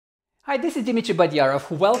Hi, this is Dimitri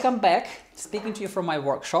Badiarov. Welcome back. Speaking to you from my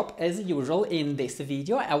workshop. As usual, in this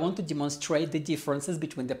video, I want to demonstrate the differences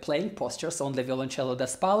between the playing postures on the Violoncello Da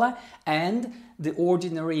Spalla and the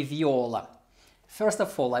ordinary viola. First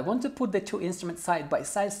of all, I want to put the two instruments side by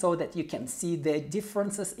side so that you can see the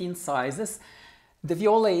differences in sizes. The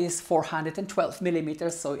viola is 412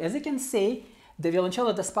 millimeters, so as you can see, the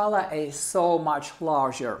Violoncello Da Spalla is so much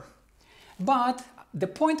larger. But the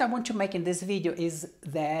point I want to make in this video is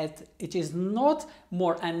that it is not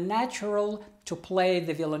more unnatural to play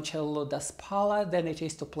the Violoncello Da Spalla than it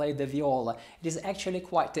is to play the viola. It is actually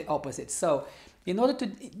quite the opposite. So, in order to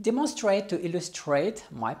demonstrate, to illustrate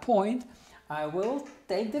my point, I will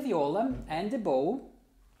take the viola and the bow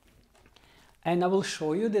and I will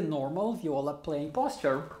show you the normal viola playing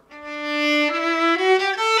posture.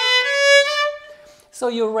 So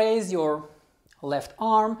you raise your left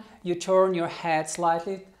arm, you turn your head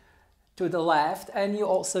slightly to the left, and you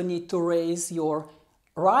also need to raise your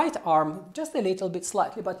right arm just a little bit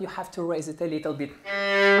slightly, but you have to raise it a little bit.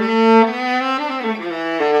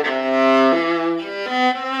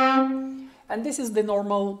 And this is the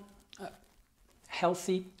normal,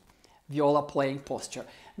 healthy viola playing posture.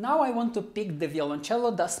 Now I want to pick the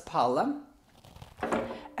Violoncello Da Spalla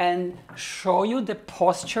and show you the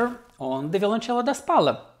posture on the Violoncello Da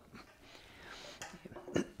Spalla.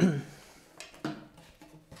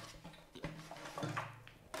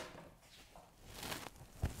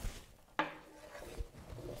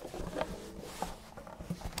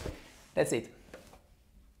 That's it.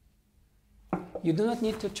 You do not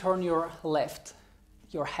need to turn your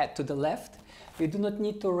head to the left. You do not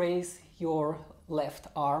need to raise your left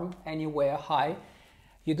arm anywhere high.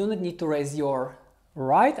 You do not need to raise your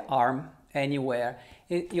right arm anywhere.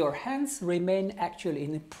 Your hands remain actually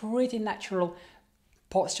in a pretty natural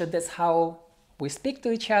posture. That's how we speak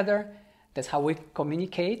to each other, that's how we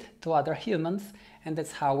communicate to other humans, and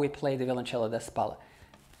that's how we play the Violoncello Da Spalla.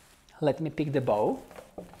 Let me pick the bow.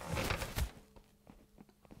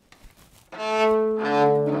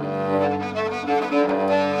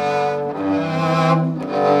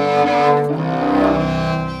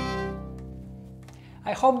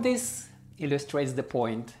 I hope this illustrates the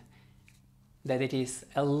point that it is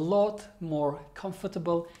a lot more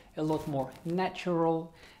comfortable, a lot more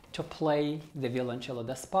natural to play the Violoncello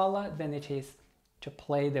Da Spalla than it is to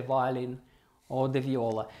play the violin or the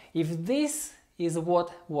viola. If this is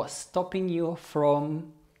what was stopping you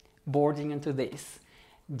from boarding into this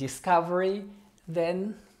discovery,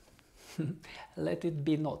 then let it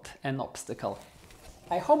be not an obstacle.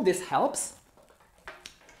 I hope this helps.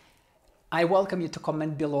 I welcome you to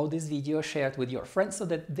comment below this video, share it with your friends so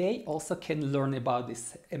that they also can learn about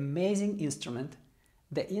this amazing instrument,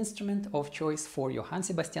 the instrument of choice for Johann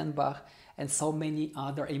Sebastian Bach and so many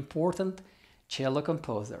other important cello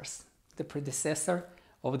composers, the predecessor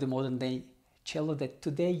of the modern day cello that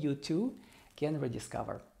today you too can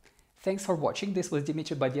rediscover. Thanks for watching. This was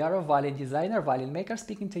Dimitri Badiarov, violin designer, violin maker,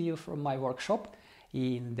 speaking to you from my workshop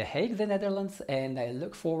in The Hague, the Netherlands, and I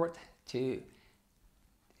look forward to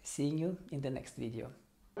seeing you in the next video.